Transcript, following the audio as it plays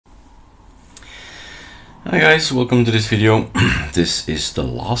Hi guys, welcome to this video. This is the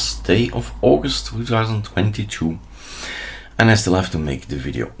last day of August 2022 and I still have to make the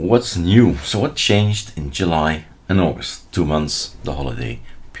video. What's new? So what changed in July and August? 2 months, the holiday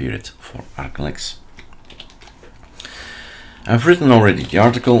period for ArcoLinux. I've written already the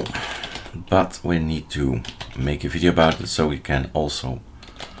article, but we need to make a video about it so we can also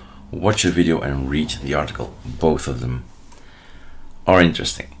watch a video and read the article. Both of them are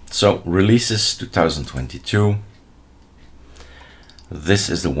interesting. So releases 2022. This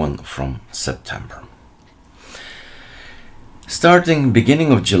is the one from September. Starting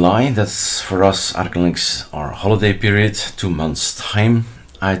beginning of July, that's for us ArcoLinux our holiday period, 2 months time.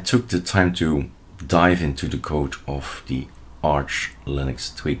 I took the time to dive into the code of the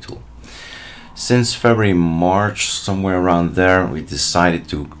ArcoLinux tweak tool. Since February, March, somewhere around there, we decided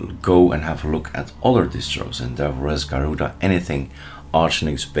to go and have a look at other distros, Endeavour, Garuda, anything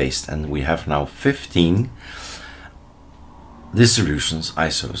ArcoLinux based, and we have now 15 distributions,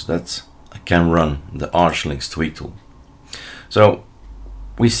 ISOs, that can run the ArcoLinux tweak tool. So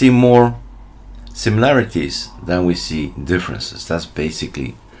we see more similarities than we see differences. That's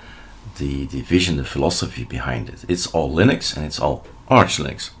basically the vision, the philosophy behind it. It's all Linux and it's all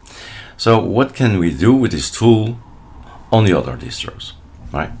ArcoLinux. So what can we do with this tool on the other distros,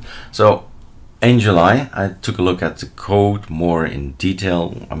 right? So in July, I took a look at the code more in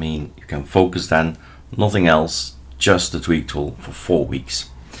detail. I mean, you can focus then, nothing else, just the tweak tool for 4 weeks.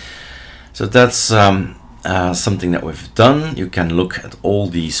 So that's something that we've done. You can look at all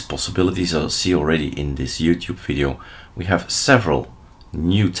these possibilities. I'll see already in this YouTube video. We have several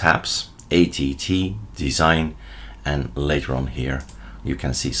new tabs, ATT, design, and later on here, you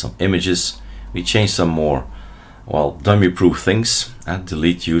can see some images. We changed some more, well, dummy-proof things,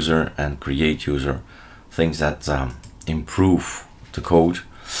 delete user and create user, things that improve the code.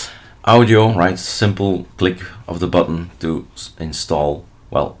 Audio, right, simple click of the button to install,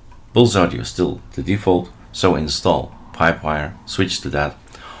 well, Pulse Audio is still the default, so install Pipewire, switch to that,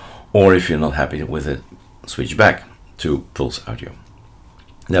 or if you're not happy with it, switch back to Pulse Audio.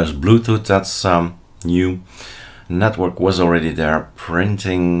 There's Bluetooth, that's new. Network was already there,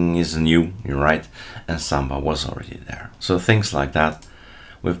 printing is new, you're right, and Samba was already there. So things like that,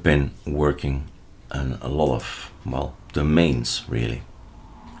 we've been working on a lot of, well, domains really.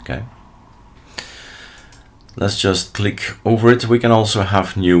 Okay, let's just click over it. We can also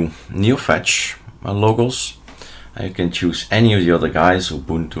have new NeoFetch logos. You can choose any of the other guys,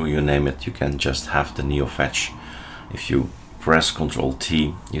 Ubuntu, you name it, you can just have the NeoFetch. If you press Ctrl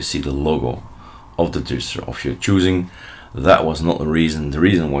T, you see the logo of the distro of your choosing. That was not the reason. The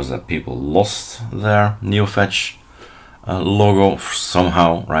reason was that people lost their NeoFetch logo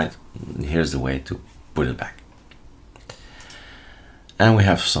somehow, right? Here's the way to put it back. And we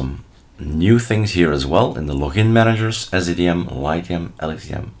have some new things here as well in the login managers, SEDM, LightM,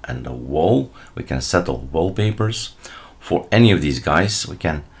 LXDM, and the wall. We can set all wallpapers for any of these guys. We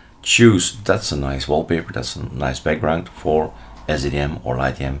can choose, that's a nice wallpaper, that's a nice background for SEDM or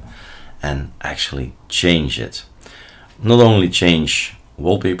LightM, and actually change it. Not only change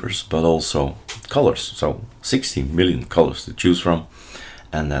wallpapers, but also colors. So 60 million colors to choose from,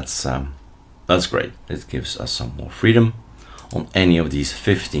 and that's great. It gives us some more freedom on any of these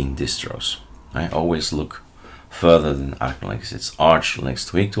 15 distros. I always look further than ArcoLinux. It's ArcoLinux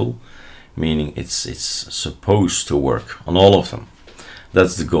tweak tool, meaning it's supposed to work on all of them.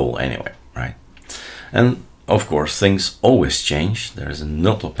 That's the goal anyway, right? And of course, things always change. There is a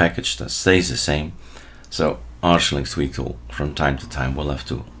Noto package that stays the same. So ArcoLinux tweak tool, from time to time, we'll have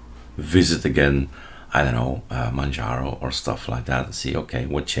to visit again, I don't know, Manjaro or stuff like that, and see, okay,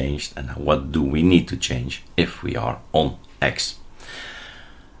 what changed and what do we need to change if we are on X.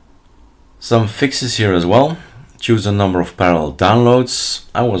 Some fixes here as well. Choose a number of parallel downloads.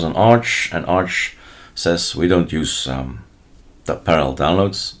 I was on Arch, and Arch says we don't use the parallel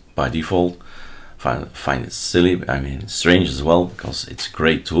downloads by default. Find it silly, I mean strange as well, because it's a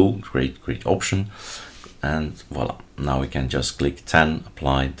great tool, great option. And voila, now we can just click 10,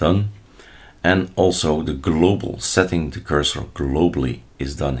 apply, done. And also the global, setting the cursor globally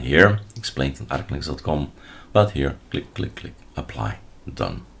is done here, explained on arcolinux.com, but here click, click, click, apply,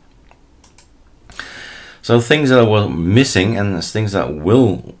 done. So things that were missing and things that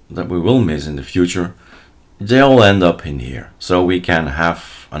we will miss in the future, they all end up in here. So we can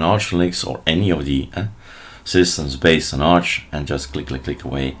have an ArcoLinux or any of the systems based on Arch and just click, click, click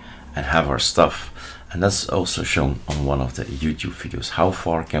away and have our stuff. And that's also shown on one of the YouTube videos. How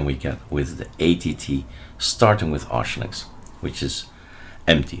far can we get with the ATT, starting with ArcoLinux, which is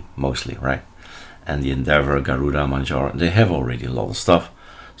empty mostly, right? And the Endeavour, Garuda, Manjaro, they have already a lot of stuff.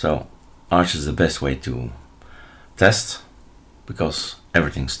 So Arch is the best way to test, because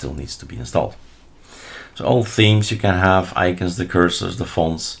everything still needs to be installed. So all themes you can have, icons, the cursors, the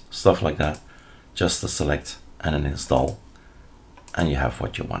fonts, stuff like that, just to select and then install, and you have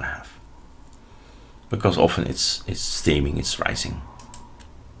what you want to have. Because often it's theming, it's rising.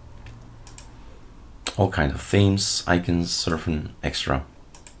 All kinds of themes, icons, surfing, extra.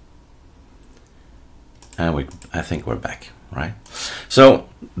 And I think we're back, right? So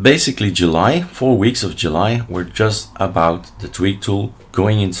basically July, 4 weeks of July, we're just about the tweak tool,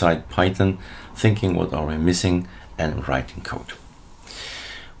 going inside Python, thinking what are we missing, and writing code.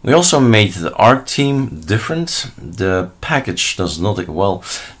 We also made the Arc theme different. The package does not, well,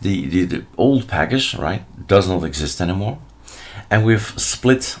 the old package, right, does not exist anymore. And we've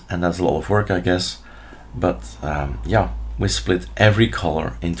split, and that's a lot of work, I guess, but yeah, we split every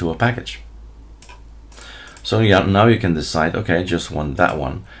color into a package. So yeah, now you can decide, okay, I just want that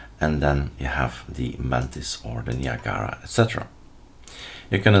one, and then you have the Mantis or the Niagara, etc.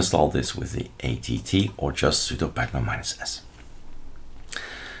 You can install this with the ATT or just sudo pacman -s.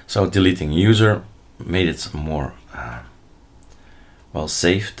 So deleting user made it more well,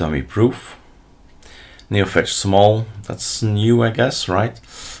 safe, dummy proof. NeoFetch small, that's new, I guess, right?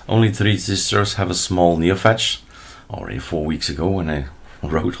 Only 3 distros have a small NeoFetch, already 4 weeks ago when I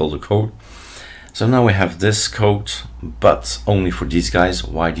wrote all the code. So now we have this code, but only for these guys.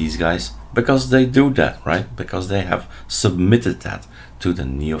 Why these guys? Because they do that, right? Because they have submitted that to the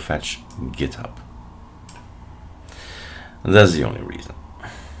NeoFetch GitHub. That's the only reason.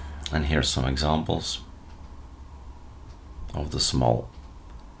 And here's some examples of the small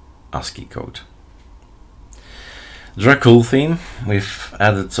ASCII code. Dracul theme, we've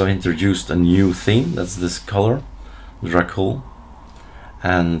added, so introduced a new theme, that's this color, Dracul,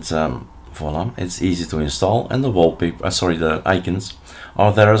 and voila, it's easy to install, and the wallpaper, the icons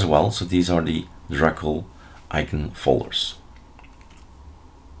are there as well, so these are the Dracul icon folders.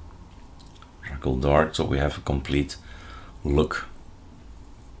 Dracul dark, so we have a complete look.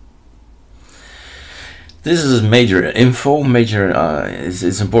 This is major info,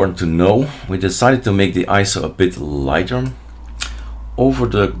 it's important to know. We decided to make the ISO a bit lighter. Over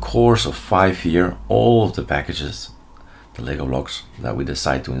the course of 5 years, all of the packages, the Lego blocks that we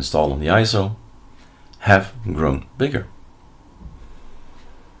decide to install on the ISO, have grown bigger.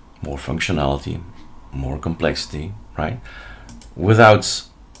 More functionality, more complexity, right? Without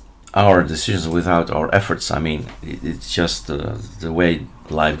our decisions, without our efforts, I mean, it's just the way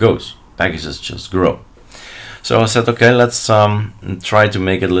life goes. Packages just grow. So I said, okay, let's try to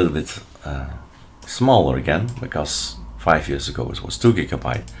make it a little bit smaller again, because 5 years ago it was 2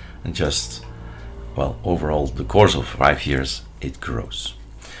 GB, and just, well, overall the course of 5 years it grows.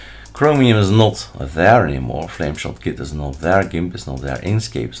 Chromium is not there anymore, Flameshot Kit is not there, GIMP is not there,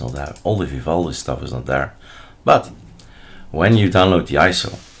 Inkscape is not there, all the Vivaldi stuff is not there. But when you download the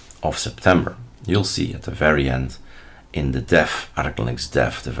ISO of September, you'll see at the very end in the dev, ArcoLinux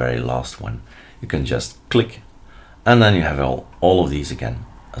dev, the very last one, you can just click, and then you have all of these again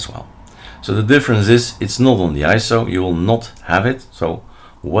as well. So the difference is, it's not on the ISO, you will not have it. So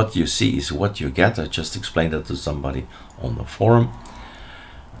what you see is what you get. I just explained that to somebody on the forum.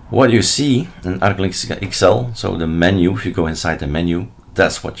 What you see in ArcoLinux XL, so the menu, if you go inside the menu,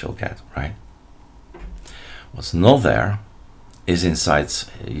 that's what you'll get, right? What's not there is inside,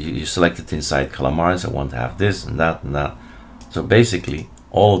 you select it inside Calamaris, I want to have this and that and that. So basically,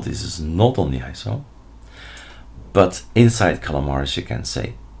 all of this is not on the ISO, but inside Calamaris you can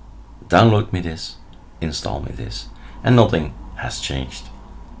say, download me this, install me this, and nothing has changed,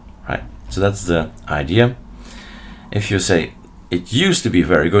 right? So that's the idea. If you say, it used to be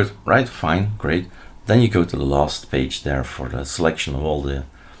very good, right? Fine, great. Then you go to the last page there for the selection of all the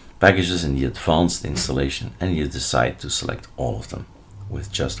packages in the advanced installation, and you decide to select all of them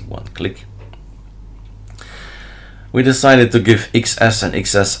with just one click. We decided to give XS and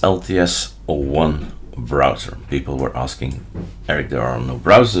XS LTS one browser. People were asking, Eric, there are no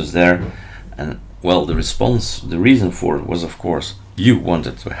browsers there. And well, the response, the reason for it was, of course, you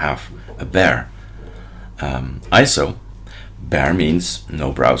wanted to have a bare ISO. Bare means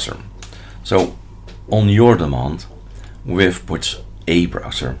no browser. So on your demand, we've put a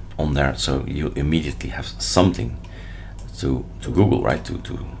browser on there, so you immediately have something to Google, right? To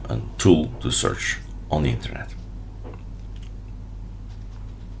a tool to search on the internet.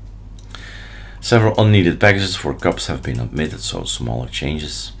 Several unneeded packages for cups have been omitted, so smaller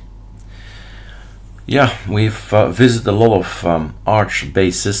changes. Yeah, we've visited a lot of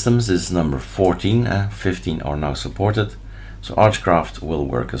Arch-based systems. This is number 14, 15 are now supported. So Archcraft will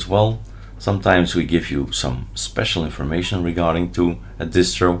work as well. Sometimes we give you some special information regarding to a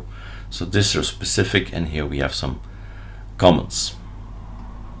distro. So distro specific, and here we have some comments.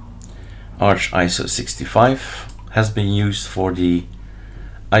 Arch ISO 65 has been used for the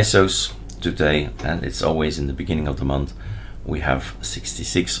ISOs today, and it's always in the beginning of the month. We have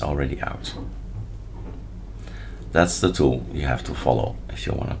 66 already out. That's the tool you have to follow if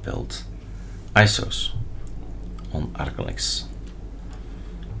you want to build ISOs on ArcoLinux.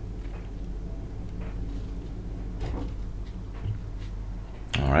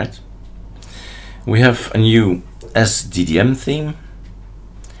 All right. We have a new SDDM theme.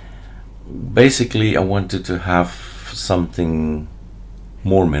 Basically, I wanted to have something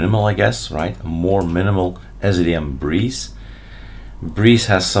more minimal, I guess, right? A more minimal SDDM breeze. Breeze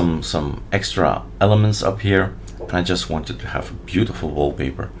has some extra elements up here, and I just wanted to have a beautiful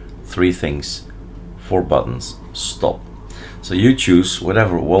wallpaper. 3 things, 4 buttons, stop. So you choose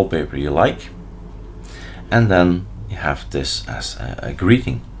whatever wallpaper you like, and then you have this as a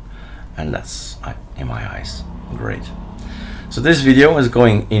greeting, and that's, in my eyes, great. So this video is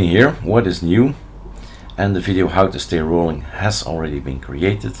going in here, what is new, and the video how to stay rolling has already been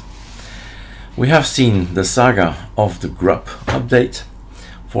created. We have seen the saga of the grub update.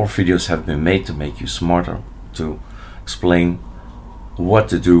 4 videos have been made to make you smarter, to explain what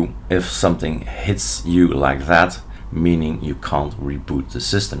to do if something hits you like that, meaning you can't reboot the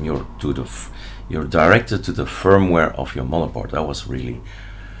system. You're directed to the firmware of your motherboard. That was really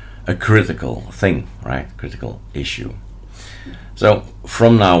a critical thing, right? Critical issue. So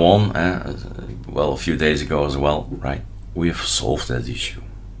from now on, well, a few days ago as well, right, we've solved that issue,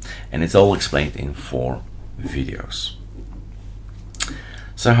 and it's all explained in 4 videos.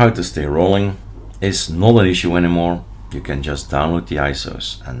 So how to stay rolling is not an issue anymore. You can just download the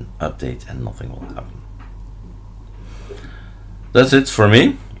ISOs and update, and nothing will happen. That's it for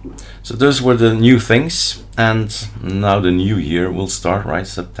me. So those were the new things, and now the new year will start, right?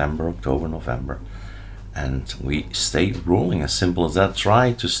 September, October, November. And we stay rolling, as simple as that.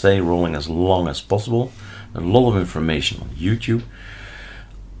 Try to stay rolling as long as possible. A lot of information on YouTube,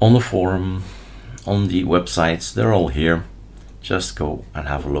 on the forum, on the websites, they're all here. Just go and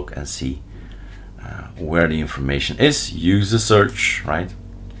have a look and see where the information is. Use the search, right?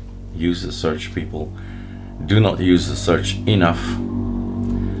 Use the search, people. Do not use the search enough.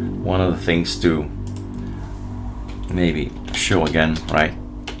 One of the things to maybe show again, right?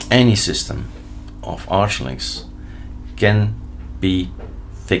 Any system of ArcoLinux can be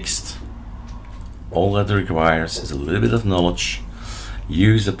fixed. All that requires is a little bit of knowledge.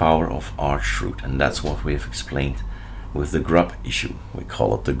 Use the power of Archroot, and that's what we've explained with the grub issue. We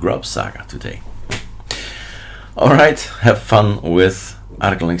call it the grub saga today. All right, have fun with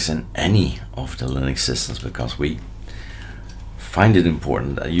ArcoLinux in any of the Linux systems, because we find it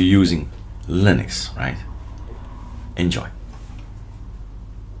important that you're using Linux, right? Enjoy.